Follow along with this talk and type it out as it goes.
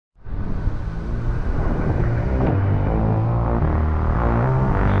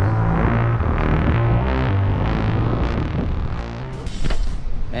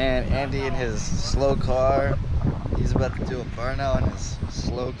Andy in his slow car. He's about to do a burnout in his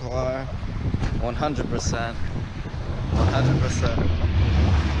slow car. 100%. 100%.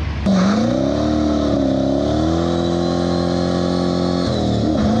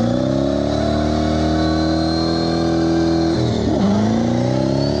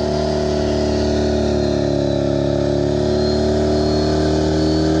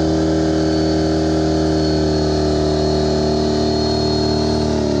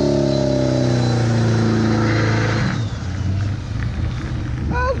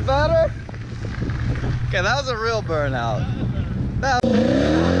 Okay, that was a real burnout.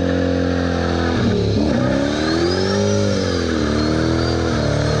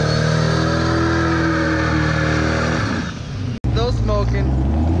 No smoking.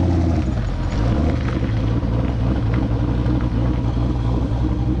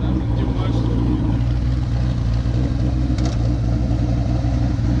 Nothing too much.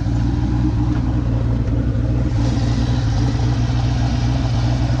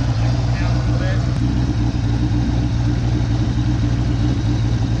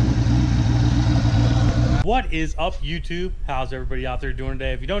 What is up, YouTube? How's everybody out there doing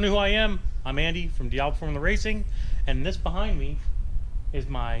today? If you don't know who I am, I'm Andy from Performance Racing, and this behind me is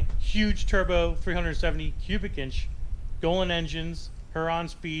my huge turbo 370 cubic inch Golen engines, Huron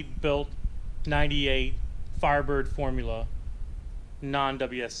Speed built 98 Firebird Formula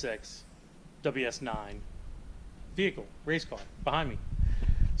non-WS6 WS9 vehicle race car behind me.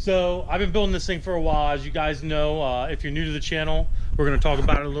 So I've been building this thing for a while, as you guys know. If you're new to the channel, we're going to talk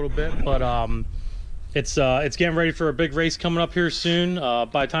about it a little bit, but it's getting ready for a big race coming up here soon.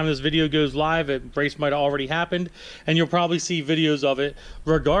 By the time this video goes live, the race might have already happened, and you'll probably see videos of it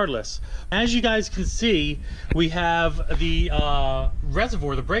regardless. As you guys can see, we have the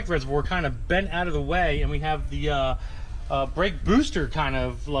reservoir, the brake reservoir, kind of bent out of the way, and we have the brake booster kind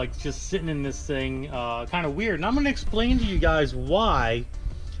of like just sitting in this thing, kind of weird. And I'm going to explain to you guys why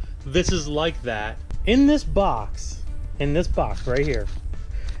this is like that. In this box right here,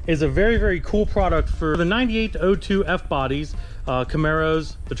 is a very, very cool product for the 98 to 02 F bodies,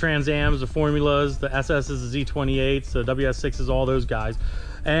 Camaros, the Trans Ams, the Formulas, the SSs, the Z28s, the WS6s, all those guys.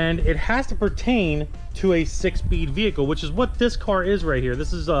 And it has to pertain to a 6-speed vehicle, which is what this car is right here.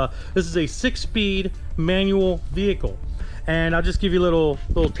 This is a 6-speed manual vehicle. And I'll just give you a little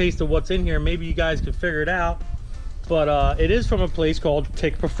taste of what's in here. Maybe you guys can figure it out. But it is from a place called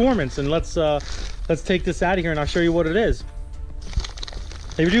Gentek Performance. And let's take this out of here and I'll show you what it is.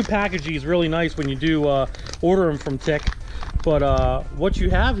 They do package these really nice when you do order them from Gentek, but what you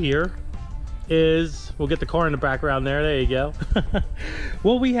have here is, we'll get the car in the background there you go.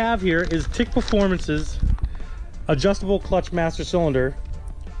 What we have here is Gentek Performance's adjustable clutch master cylinder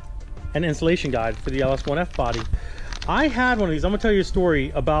and installation guide for the LS1F body. I had one of these. I'm gonna tell you a story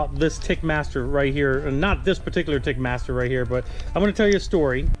about this Gentek Master right here, and not this particular Gentek Master right here, but I'm gonna tell you a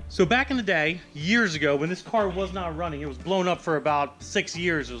story. So back in the day, years ago, when this car was not running, it was blown up for about 6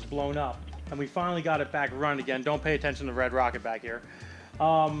 years. It was blown up, and we finally got it back running again. Don't pay attention to Red Rocket back here.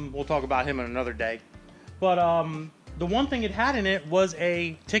 We'll talk about him in another day. But the one thing it had in it was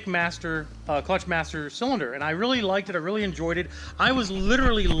a Gentek Master clutch master cylinder, and I really liked it. I really enjoyed it. I was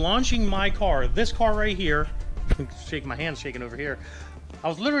literally launching my car, this car right here. Shake my hands shaking over here. I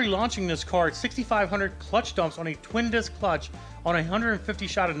was literally launching this car at 6,500 clutch dumps on a twin disc clutch on 150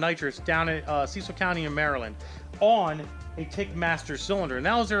 shot of nitrous down at Cecil County in Maryland on a Gentek Master cylinder. And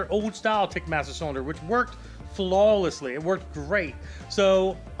that was their old style Gentek Master cylinder, which worked flawlessly. It worked great.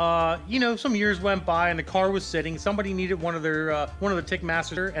 So you know, some years went by and the car was sitting. Somebody needed one of their one of the Gentek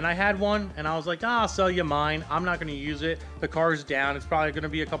Master, and I had one, and I was like, I'll sell you mine. I'm not going to use it. The car's down. It's probably going to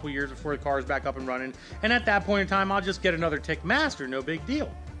be a couple years before the car's back up and running, and at that point in time, I'll just get another Gentek Master. No big deal.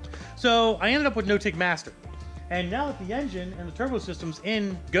 So I ended up with no Gentek Master, and now that the engine and the turbo system's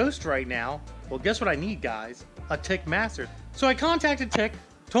in Ghost right now, well, guess what I need, guys? A Gentek Master. So I contacted Gentek,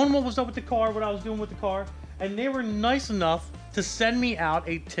 told them what was up with the car, what I was doing with the car, and they were nice enough to send me out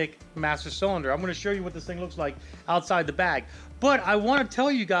a Gentek Master cylinder. I'm going to show you what this thing looks like outside the bag. But I want to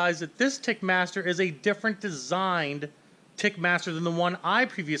tell you guys that this Gentek Master is a different designed Gentek Master than the one I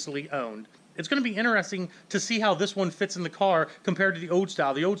previously owned. It's going to be interesting to see how this one fits in the car compared to the old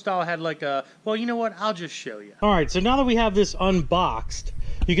style. The old style had like a, well, you know what? I'll just show you. All right, so now that we have this unboxed,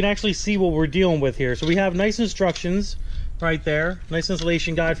 you can actually see what we're dealing with here. So we have nice instructions right there, nice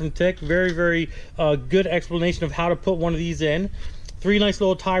installation guide from Gentek. Very, very good explanation of how to put one of these in. 3 nice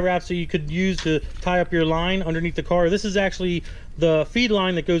little tie wraps that you could use to tie up your line underneath the car. This is actually the feed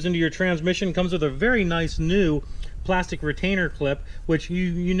line that goes into your transmission. Comes with a very nice new plastic retainer clip, which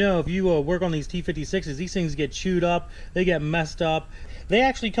you know, if you work on these T56s, these things get chewed up, they get messed up. They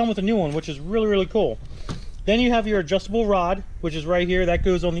actually come with a new one, which is really, really cool. Then you have your adjustable rod, which is right here. That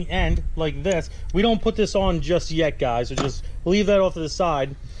goes on the end like this. We don't put this on just yet, guys, so just leave that off to the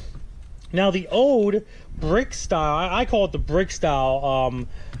side. Now the old brick style, I call it the brick style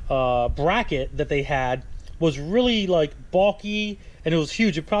bracket that they had, was really like bulky, and it was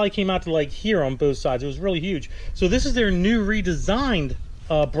huge. It probably came out to like here on both sides. It was really huge. So this is their new redesigned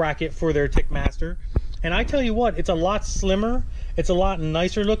bracket for their Tickmaster. And I tell you what, it's a lot slimmer. It's a lot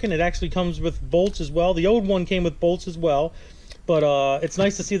nicer looking. It actually comes with bolts as well. The old one came with bolts as well. But it's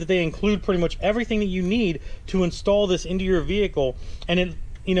nice to see that they include pretty much everything that you need to install this into your vehicle. And it,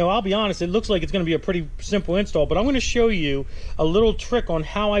 you know, I'll be honest, it looks like it's going to be a pretty simple install, but I'm going to show you a little trick on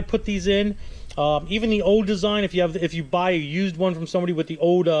how I put these in. Even the old design, if you buy a used one from somebody with the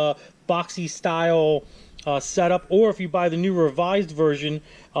old boxy style setup, or if you buy the new revised version,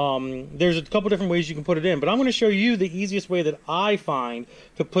 there's a couple different ways you can put it in, but I'm going to show you the easiest way that I find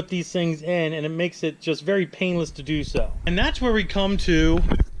to put these things in, and it makes it just very painless to do so. And that's where we come to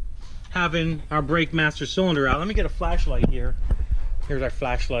having our brake master cylinder out. Let me get a flashlight here. Here's our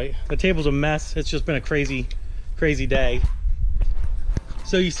flashlight. The table's a mess. It's just been a crazy day.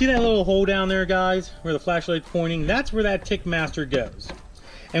 So you see that little hole down there, guys, where the flashlight's pointing? That's where that Tickmaster goes.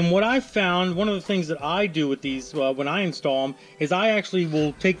 And what I found, one of the things that I do with these when I install them, is I actually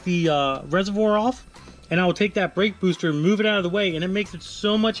will take the reservoir off, and I will take that brake booster and move it out of the way, and it makes it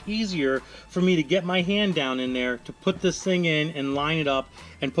so much easier for me to get my hand down in there to put this thing in and line it up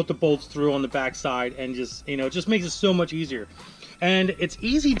and put the bolts through on the back side, and just, you know, it just makes it so much easier. And it's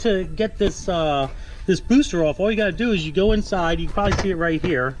easy to get this this booster off. All you got to do is you go inside. You can probably see it right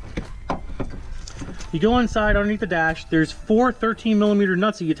here. You go inside underneath the dash. There's 4 13mm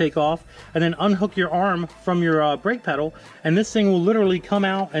nuts that you take off, and then unhook your arm from your brake pedal, and this thing will literally come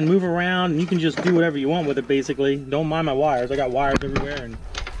out and move around, and you can just do whatever you want with it, basically. Don't mind my wires. I got wires everywhere and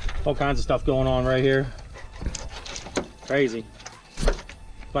all kinds of stuff going on right here. Crazy.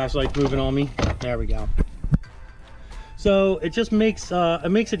 Flashlight's moving on me. There we go. So it just makes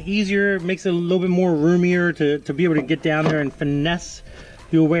it easier, makes it a little bit more roomier to be able to get down there and finesse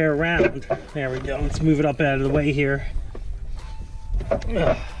your way around. There we go. Let's move it up out of the way here.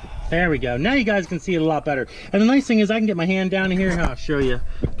 There we go. Now you guys can see it a lot better. And the nice thing is I can get my hand down in here. I'll show you.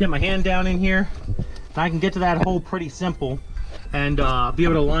 Get my hand down in here. And I can get to that hole pretty simple, and be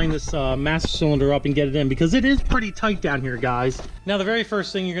able to line this master cylinder up and get it in, because it is pretty tight down here, guys. Now the very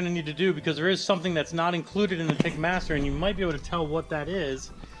first thing you're going to need to do, because there is something that's not included in the Tickmaster, and you might be able to tell what that is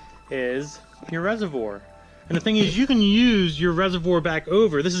your reservoir. And the thing is, you can use your reservoir back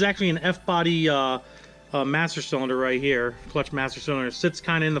over. This is actually an F-body master cylinder right here, clutch master cylinder. It sits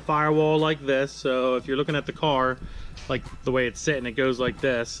kind of in the firewall like this, so if you're looking at the car, like the way it's sitting, it goes like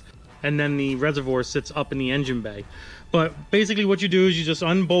this. And then the reservoir sits up in the engine bay. But basically what you do is you just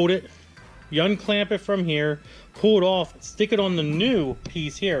unbolt it, you unclamp it from here, pull it off, stick it on the new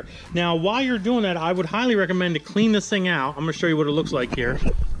piece here. Now while you're doing that, I would highly recommend to clean this thing out. I'm going to show you what it looks like here.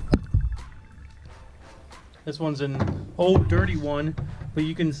 This one's an old dirty one, but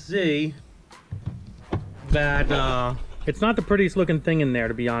you can see that it's not the prettiest looking thing in there,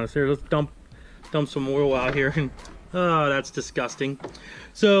 to be honest. Here, let's dump some oil out here, and oh, that's disgusting.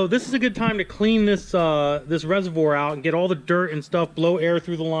 So this is a good time to clean this this reservoir out and get all the dirt and stuff, blow air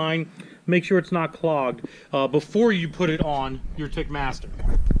through the line, make sure it's not clogged before you put it on your Tickmaster.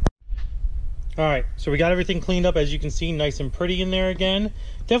 Alright, so we got everything cleaned up, as you can see, nice and pretty in there again.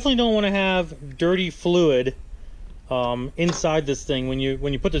 Definitely don't want to have dirty fluid inside this thing when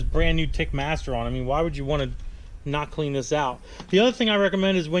you put this brand new Tickmaster on. I mean, why would you want to not clean this out? The other thing I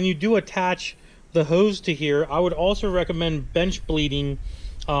recommend is when you do attach the hose to here, I would also recommend bench bleeding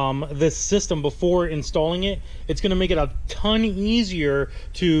this system before installing it. It's going to make it a ton easier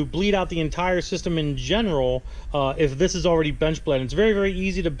to bleed out the entire system in general if this is already bench bled. It's very, very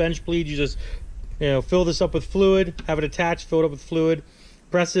easy to bench bleed. You just, you know, fill this up with fluid, have it attached, fill it up with fluid,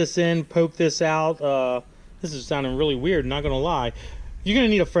 press this in, poke this out. This is sounding really weird, not gonna lie. You're gonna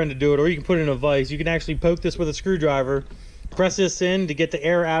need a friend to do it, or you can put it in a vise. You can actually poke this with a screwdriver, press this in to get the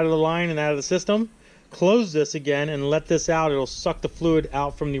air out of the line and out of the system, close this again and let this out. It'll suck the fluid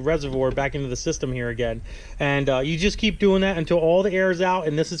out from the reservoir back into the system here again. And you just keep doing that until all the air is out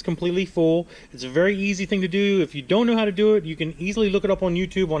and this is completely full. It's a very easy thing to do. If you don't know how to do it, you can easily look it up on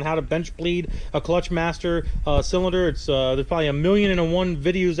YouTube on how to bench bleed a clutch master cylinder. It's there's probably 1,000,001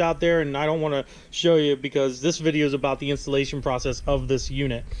 videos out there, and I don't want to show you because this video is about the installation process of this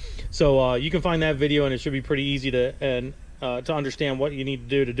unit. So you can find that video, and it should be pretty easy to understand what you need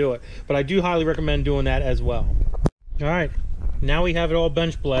to do it. But I do highly recommend doing that as well. All right, now we have it all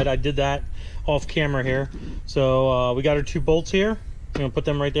bench bled. I did that off camera here. So we got our 2 bolts here. I'm gonna put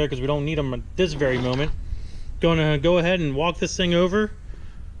them right there because we don't need them at this very moment. Gonna go ahead and walk this thing over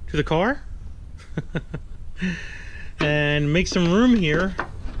to the car and make some room here,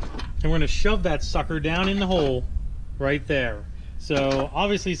 and we're gonna shove that sucker down in the hole right there. So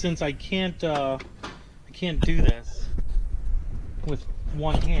obviously, since I can't do this with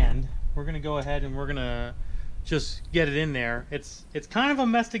one hand, we're gonna go ahead and we're gonna just get it in there. It's kind of a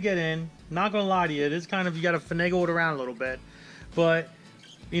mess to get in, not gonna lie to you. It is kind of, you gotta finagle it around a little bit, but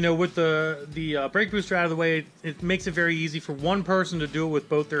you know, with the brake booster out of the way, it makes it very easy for one person to do it with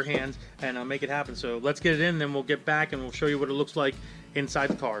both their hands and make it happen. So let's get it in, then we'll get back and we'll show you what it looks like inside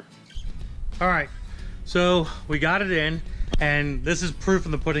the car. All right, so we got it in, and this is proof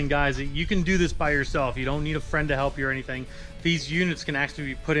in the pudding, guys, that you can do this by yourself. You don't need a friend to help you or anything. These units can actually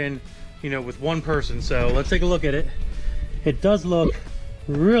be put in, you know, with one person. So let's take a look at it. It does look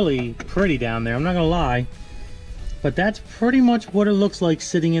really pretty down there, I'm not gonna lie, but that's pretty much what it looks like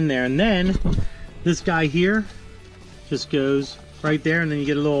sitting in there. And then this guy here just goes right there, and then you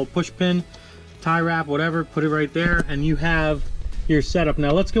get a little push pin, tie wrap, whatever, put it right there, and you have your setup.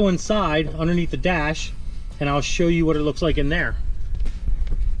 Now let's go inside underneath the dash and I'll show you what it looks like in there.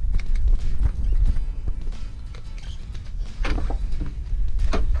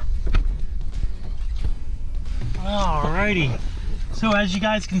 Alrighty, so as you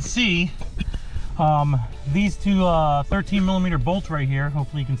guys can see, these two 13mm bolts right here,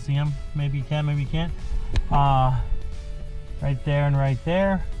 hopefully you can see them, maybe you can, maybe you can't, right there and right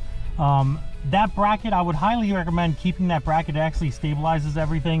there. That bracket, I would highly recommend keeping that bracket. It actually stabilizes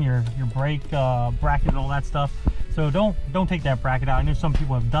everything, your brake bracket and all that stuff. So don't take that bracket out. I know some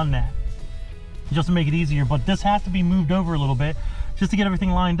people have done that just to make it easier, but this has to be moved over a little bit just to get everything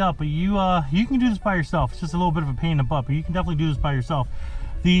lined up. But you can do this by yourself. It's just a little bit of a pain in the butt, but you can definitely do this by yourself.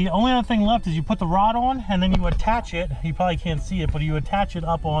 The only other thing left is you put the rod on, and then you attach it. You probably can't see it, but you attach it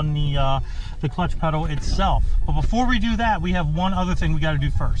up on the clutch pedal itself. But before we do that, we have one other thing we got to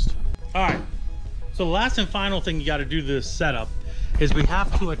do first. All right, so the last and final thing you got to do to this setup is we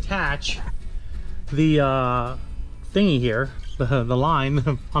have to attach the thingy here, the line.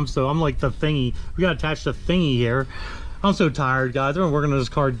 I'm like the thingy. We got to attach the thingy here. I'm so tired, guys. I've been working on this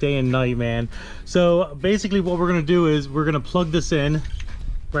car day and night, man. So basically what we're gonna do is we're gonna plug this in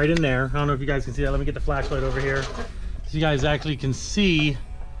right in there. I don't know if you guys can see that. Let me get the flashlight over here so you guys actually can see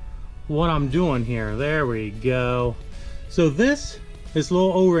what I'm doing here. There we go. So this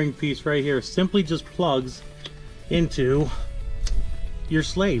little O-ring piece right here simply just plugs into your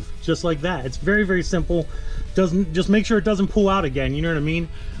slave, just like that. It's very, very simple. Doesn't, just make sure it doesn't pull out again, you know what I mean?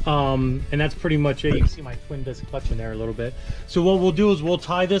 And that's pretty much it. You can see my twin disc clutch in there a little bit. So what we'll do is we'll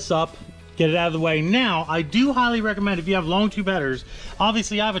tie this up, get it out of the way. Now, I do highly recommend, if you have long tube headers,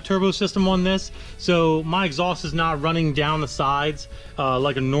 obviously I have a turbo system on this, so my exhaust is not running down the sides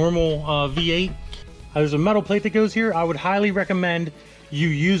like a normal V8. There's a metal plate that goes here. I would highly recommend you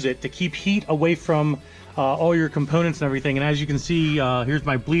use it to keep heat away from all your components and everything. And as you can see, here's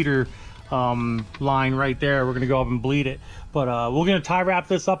my bleeder line right there. We're gonna go up and bleed it, but we're gonna tie wrap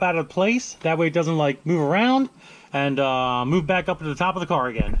this up out of place. That way it doesn't like move around and move back up to the top of the car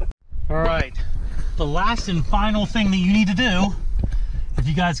again. All right, the last and final thing that you need to do, if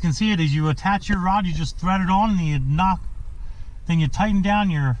you guys can see it, is you attach your rod. You just thread it on, and you then you tighten down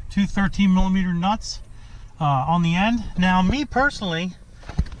your two 13mm nuts on the end. Now, me personally,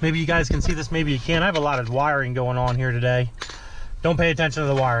 maybe you guys can see this, maybe you can't. I have a lot of wiring going on here today. Don't pay attention to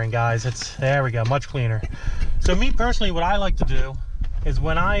the wiring, guys. There we go, much cleaner. So me personally, what I like to do is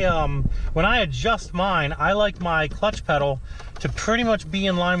when I adjust mine, I like my clutch pedal to pretty much be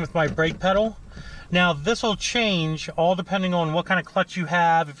in line with my brake pedal. Now this will change all depending on what kind of clutch you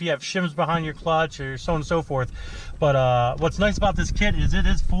have, if you have shims behind your clutch or so on and so forth. But what's nice about this kit is it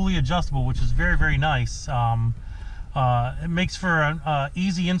is fully adjustable, which is very, very nice. It makes for an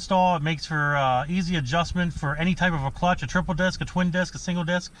easy install. It makes for easy adjustment for any type of a clutch, a triple disc, a twin disc, a single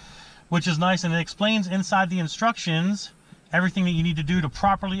disc, which is nice. And it explains inside the instructions everything that you need to do to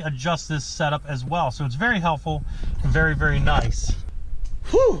properly adjust this setup as well. So it's very helpful and very, very nice.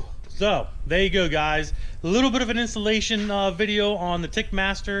 Whew! So there you go, guys. A little bit of an installation video on the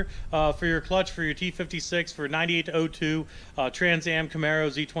Tickmaster for your clutch for your T56 for 98 to 02 Trans Am Camaro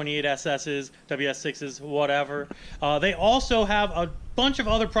Z28 SSs, WS6s, whatever. They also have a bunch of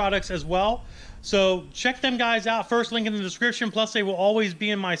other products as well. So check them guys out. First link in the description. Plus they will always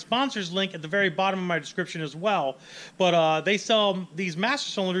be in my sponsors link at the very bottom of my description as well. But they sell these master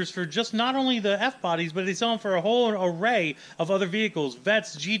cylinders for just not only the F bodies, but they sell them for a whole array of other vehicles.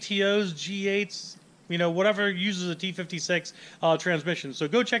 Vets, GTOs, G8s, you know, whatever uses a T56 transmission. So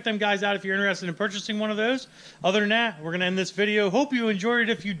go check them guys out if you're interested in purchasing one of those. Other than that, we're going to end this video. Hope you enjoyed it.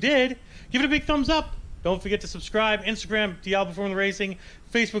 If you did, give it a big thumbs up. Don't forget to subscribe. Instagram, Diablo Performance Racing.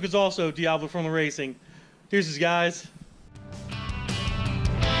 Facebook is also Diablo Performance Racing. Deuces, guys.